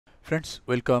Friends,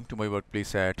 welcome to my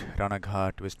workplace at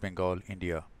Ranaghat, West Bengal,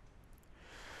 India.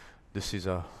 This is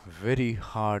a very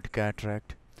hard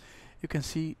cataract. You can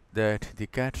see that the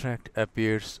cataract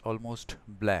appears almost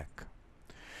black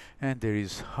and there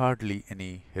is hardly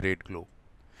any red glow.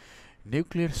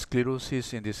 Nuclear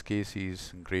sclerosis in this case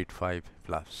is grade 5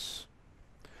 plus.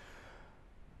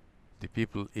 The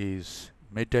pupil is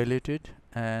mid-dilated,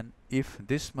 and if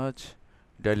this much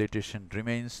dilatation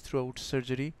remains throughout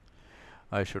surgery,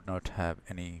 I should not have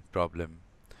any problem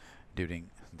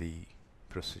during the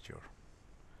procedure.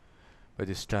 By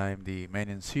this time the main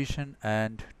incision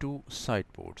and two side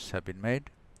ports have been made.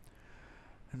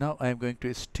 Now I am going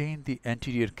to stain the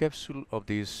anterior capsule of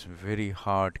this very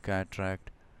hard cataract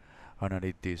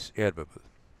underneath this air bubble.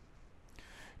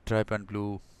 Trypan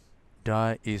blue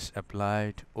dye is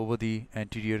applied over the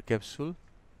anterior capsule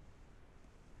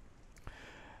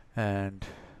and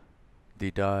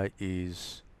the dye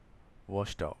is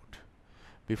washed out.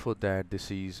 Before that, this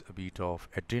is a bit of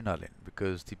adrenaline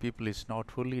because the pupil is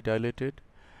not fully dilated,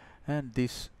 and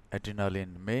this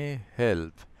adrenaline may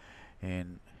help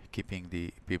in keeping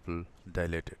the pupil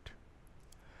dilated.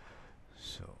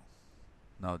 So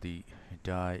now the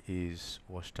dye is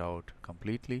washed out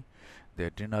completely.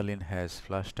 The adrenaline has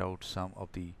flushed out some of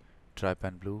the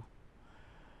trypan blue,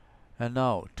 and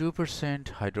now 2%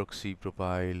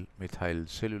 hydroxypropyl methyl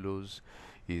cellulose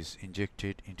is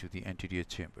injected into the anterior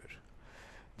chamber.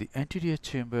 The anterior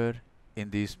chamber in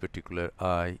this particular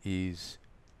eye is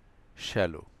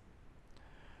shallow.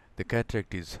 The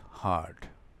cataract is hard.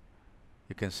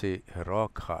 You can say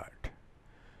rock hard.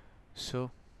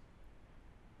 So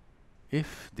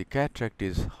if the cataract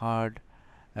is hard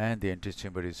and the anterior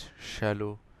chamber is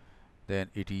shallow, then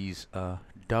it is a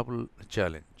double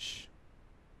challenge.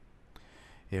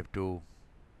 You have to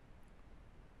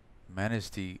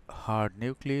manage the hard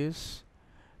nucleus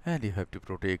and you have to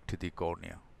protect the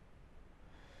cornea.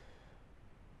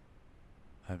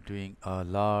 I am doing a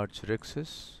large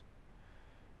rhexis.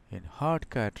 In hard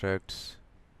cataracts,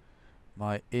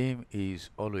 my aim is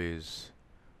always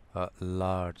a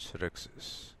large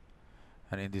rhexis,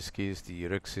 and in this case the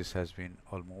rhexis has been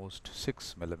almost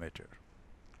 6 millimeter.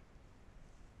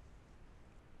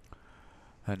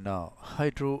 And now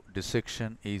hydro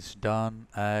dissection is done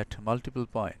at multiple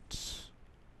points.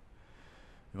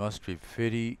 You must be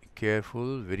very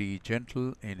careful, very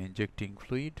gentle in injecting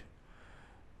fluid.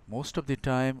 Most of the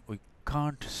time we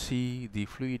can't see the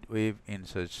fluid wave in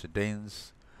such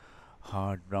dense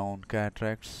hard brown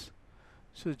cataracts,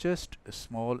 so just a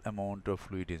small amount of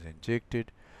fluid is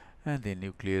injected and the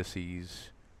nucleus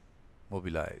is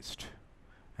mobilized.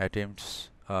 Attempts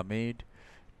are made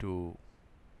to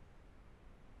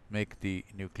make the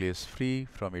nucleus free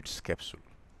from its capsule.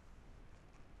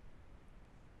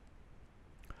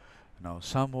 Now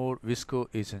some more visco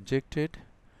is injected,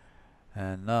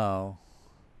 and now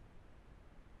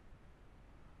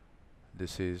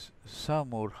this is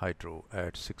some more hydro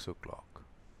at 6 o'clock.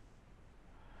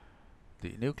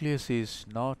 The nucleus is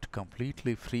not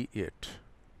completely free yet,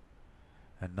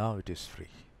 and now it is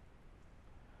free.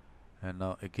 And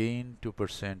now again 2%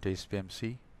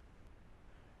 HPMC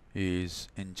is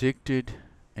injected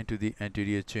into the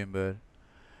anterior chamber,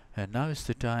 and now is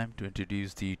the time to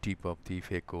introduce the tip of the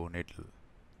phaco needle.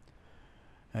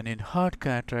 And in hard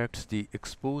cataracts, the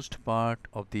exposed part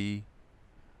of the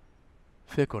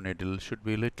phaco needle should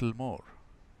be little more.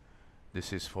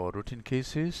 This is for routine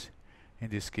cases. In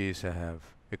this case I have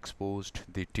exposed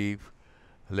the tip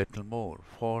a little more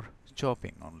for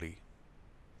chopping only.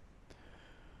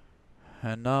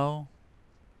 And now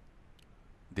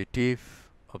the tip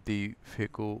of the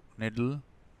phaco needle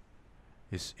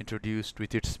is introduced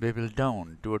with its bevel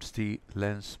down towards the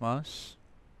lens mass.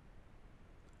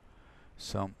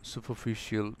 Some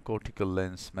superficial cortical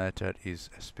lens matter is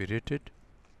aspirated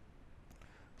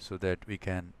so that we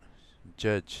can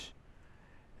judge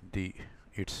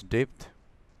its depth,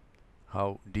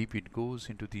 how deep it goes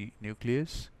into the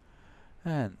nucleus,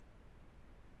 and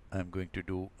I'm going to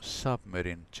do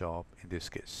submarine chop in this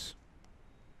case.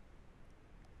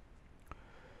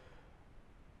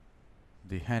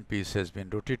 The handpiece has been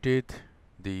rotated,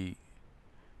 the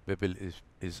bevel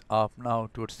is up now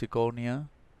towards the cornea,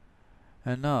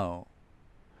 and now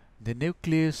the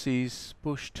nucleus is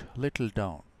pushed little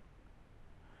down,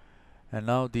 and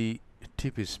now the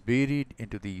tip is buried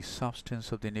into the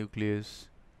substance of the nucleus.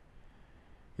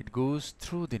 It goes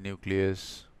through the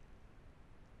nucleus,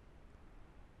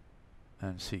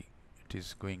 and see, it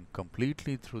is going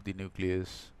completely through the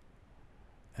nucleus,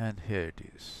 and here it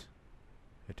is.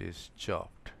 It is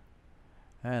chopped,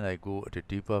 and I go at a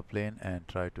deeper plane and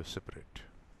try to separate.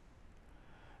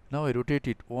 Now I rotate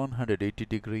it 180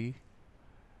 degree,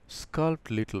 sculpt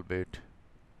little bit,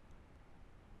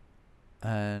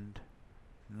 and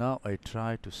now I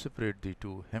try to separate the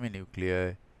two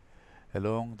heminuclei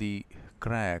along the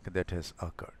crack that has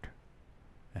occurred.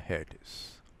 Here it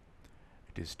is.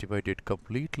 It is divided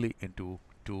completely into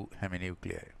two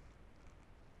heminuclei.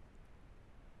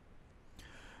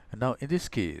 And now in this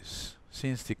case,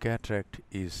 since the cataract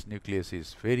nucleus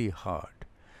is very hard,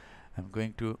 I'm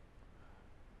going to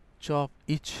chop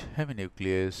each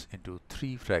heminucleus into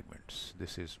 3 fragments.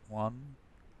 This is 1,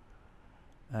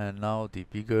 and now the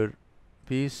bigger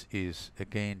piece is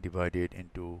again divided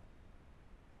into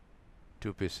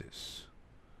 2 pieces.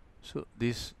 So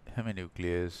this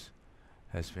heminucleus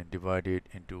has been divided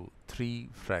into 3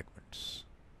 fragments.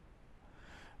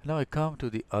 Now I come to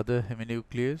the other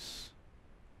heminucleus.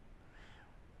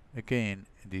 Again,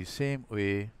 in the same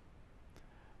way,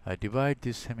 I divide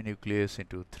this heminucleus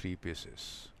into 3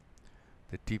 pieces.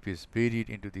 The tip is buried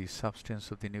into the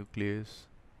substance of the nucleus,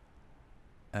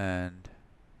 and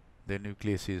the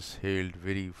nucleus is held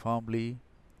very firmly,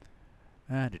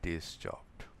 and it is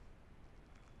chopped.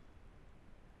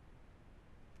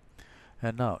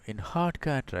 And now in hard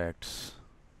cataracts,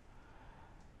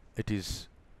 it is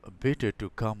better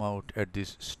to come out at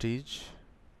this stage,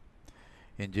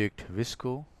 inject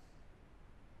visco,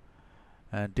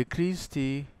 and decrease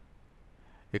the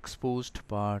exposed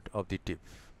part of the tip.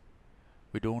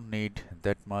 We don't need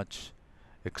that much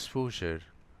exposure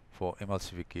for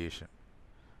emulsification.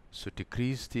 So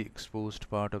decrease the exposed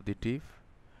part of the tip,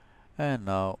 and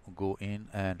now go in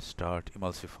and start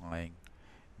emulsifying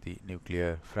the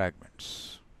nuclear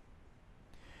fragments.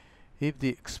 If the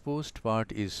exposed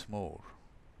part is more,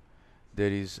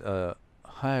 there is a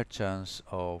higher chance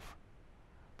of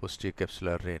posterior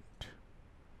capsular rent.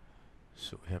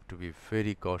 So we have to be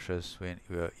very cautious when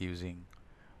we are using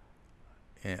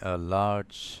a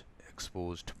large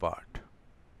exposed part.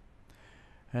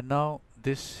 And now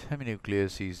this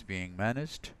heminucleus is being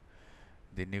managed.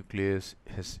 The nucleus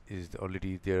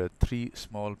already, there are 3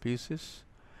 small pieces,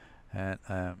 and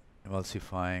I am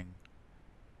emulsifying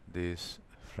this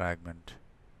fragment,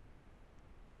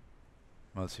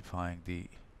 emulsifying the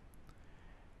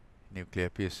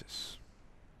nuclear pieces.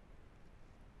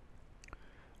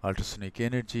 Ultrasonic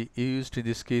energy used in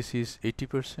this case is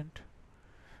 80%.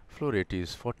 Flow rate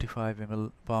is 45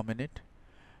 ml per minute,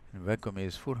 and vacuum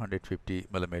is 450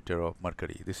 millimeter of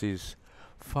mercury. This is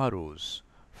Faroes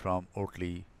from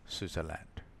Orly,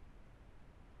 Switzerland.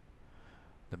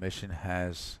 The machine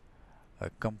has a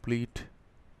complete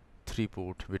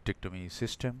 3-port vitrectomy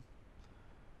system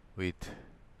with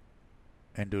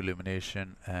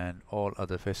endoillumination and all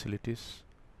other facilities.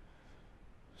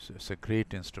 So it's a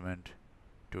great instrument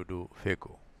to do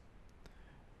phaco.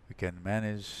 We can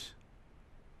manage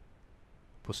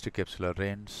posterior capsular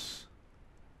rents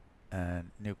and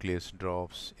nucleus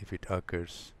drops if it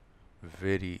occurs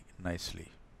very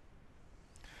nicely.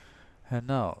 And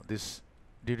now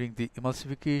during the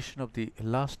emulsification of the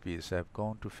last piece, I have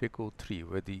gone to phaco 3,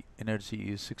 where the energy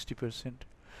is 60%,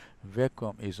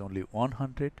 vacuum is only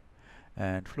 100,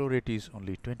 and flow rate is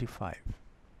only 25.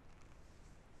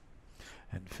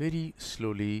 And very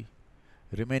slowly,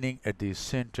 remaining at the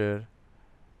center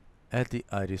at the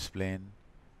iris plane,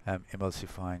 I am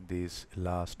emulsifying this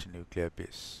last nuclear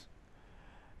piece.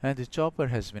 And the chopper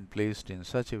has been placed in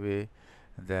such a way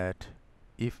that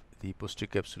if the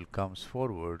posterior capsule comes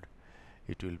forward,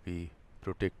 it will be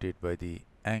protected by the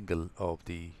angle of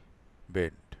the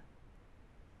bend.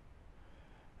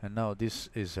 And now this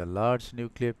is a large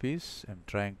nuclear piece. I'm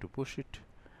trying to push it,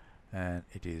 and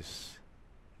it is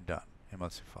done,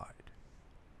 emulsified.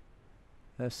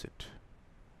 That's it.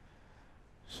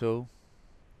 So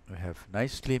we have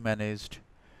nicely managed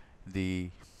the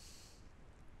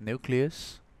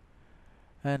nucleus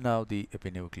and now the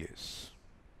epinucleus.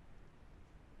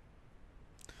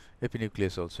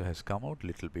 Epinucleus also has come out,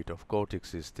 little bit of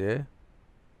cortex is there.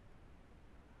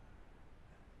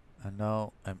 And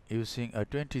now I'm using a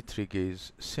 23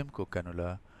 gauge Simcoe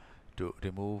cannula to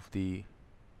remove the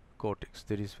cortex.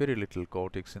 There is very little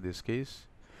cortex in this case,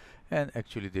 and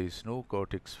actually there is no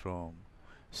cortex from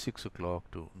 6 o'clock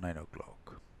to 9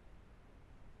 o'clock.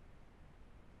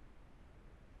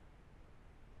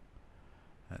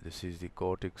 And this is the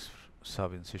cortex,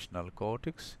 subincisional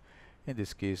cortex. In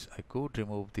this case, I could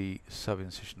remove the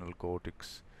subincisional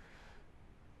cortex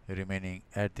remaining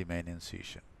at the main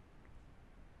incision.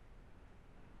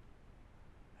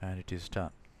 And it is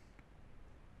done.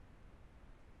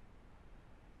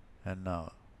 And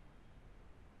now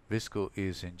visco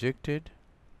is injected,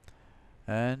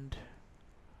 and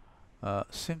a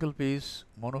single piece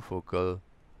monofocal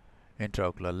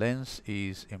Intraocular lens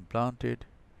is implanted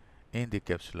in the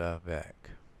capsular bag.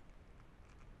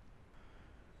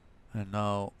 And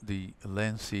now the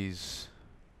lens is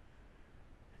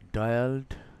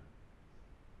dialed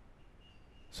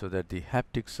so that the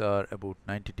haptics are about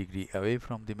 90° away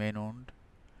from the main wound.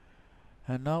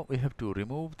 And now we have to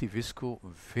remove the visco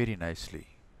very nicely.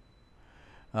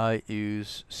 I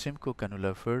use Simcoe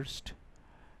cannula first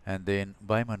and then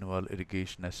bimanual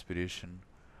irrigation aspiration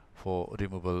for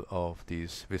removal of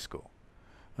this visco.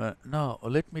 Now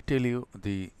let me tell you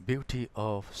the beauty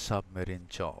of submarine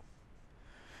chop.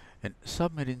 In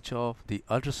submarine chop, the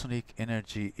ultrasonic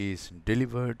energy is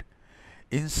delivered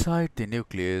inside the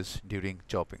nucleus during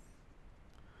chopping,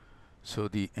 so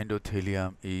the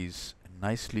endothelium is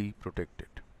nicely protected.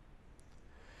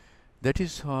 That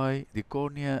is why the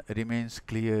cornea remains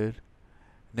clear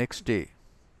next day,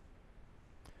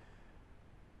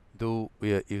 though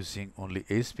we are using only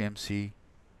HPMC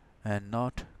and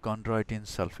not chondroitin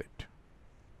sulfate.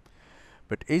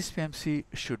 But HPMC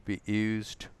should be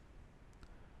used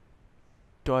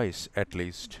twice at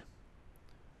least.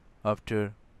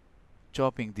 After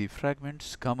chopping, the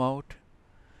fragments come out,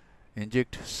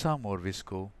 inject some more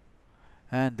visco,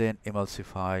 and then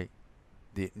emulsify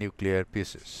the nuclear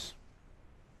pieces.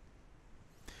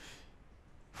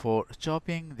 For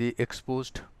chopping, the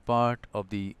exposed part of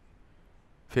the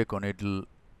phaconeedle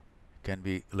can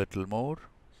be little more,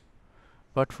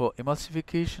 but for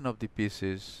emulsification of the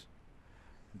pieces,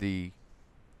 the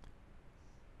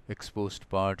exposed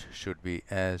part should be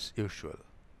as usual.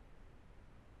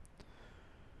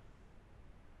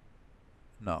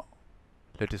 Now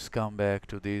let us come back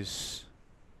to this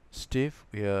stiff.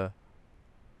 We are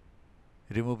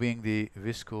removing the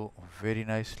visco very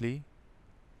nicely.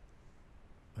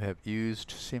 We have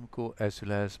used Simcoe as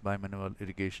well as bimanual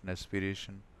irrigation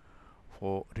aspiration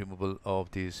for removal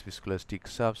of this viscoelastic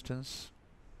substance.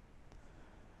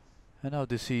 And now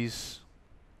this is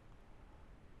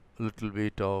a little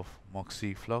bit of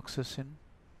moxifloxacin.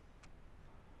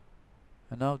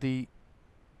 And now the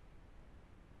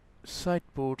side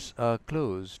ports are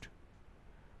closed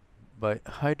by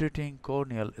hydrating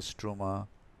corneal stroma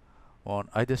on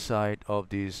either side of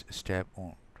this stab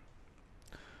wound.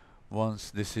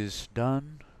 Once this is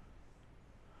done,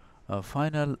 a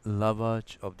final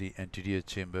lavage of the anterior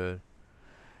chamber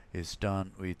is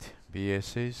done with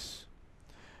BSS,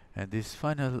 and this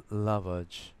final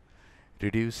lavage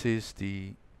reduces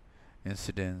the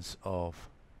incidence of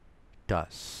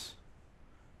TAS.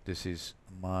 This is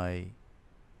my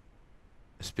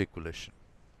speculation.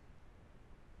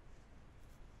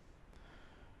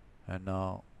 And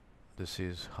now this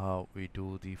is how we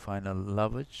do the final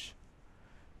lavage.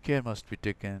 Care must be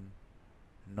taken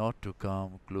not to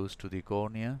come close to the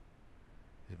cornea.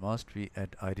 It must be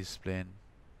at iris plane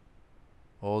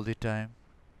all the time.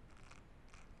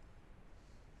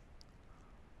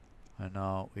 And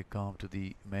now we come to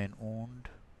the main wound,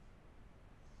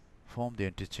 form the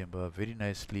antechamber very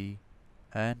nicely,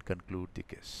 and conclude the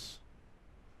case.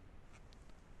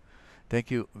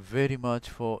 Thank you very much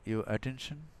for your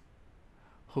attention.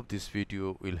 Hope this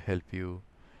video will help you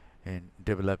in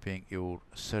developing your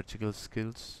surgical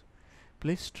skills.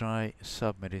 Please try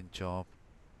submarine chop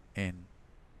in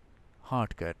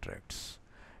hard cataracts.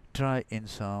 Try in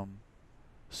some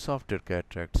softer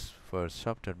cataracts. For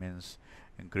softer means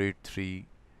grade 3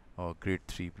 or grade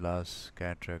 3 plus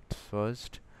cataracts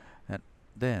first, and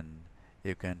then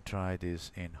you can try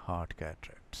this in hard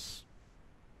cataracts.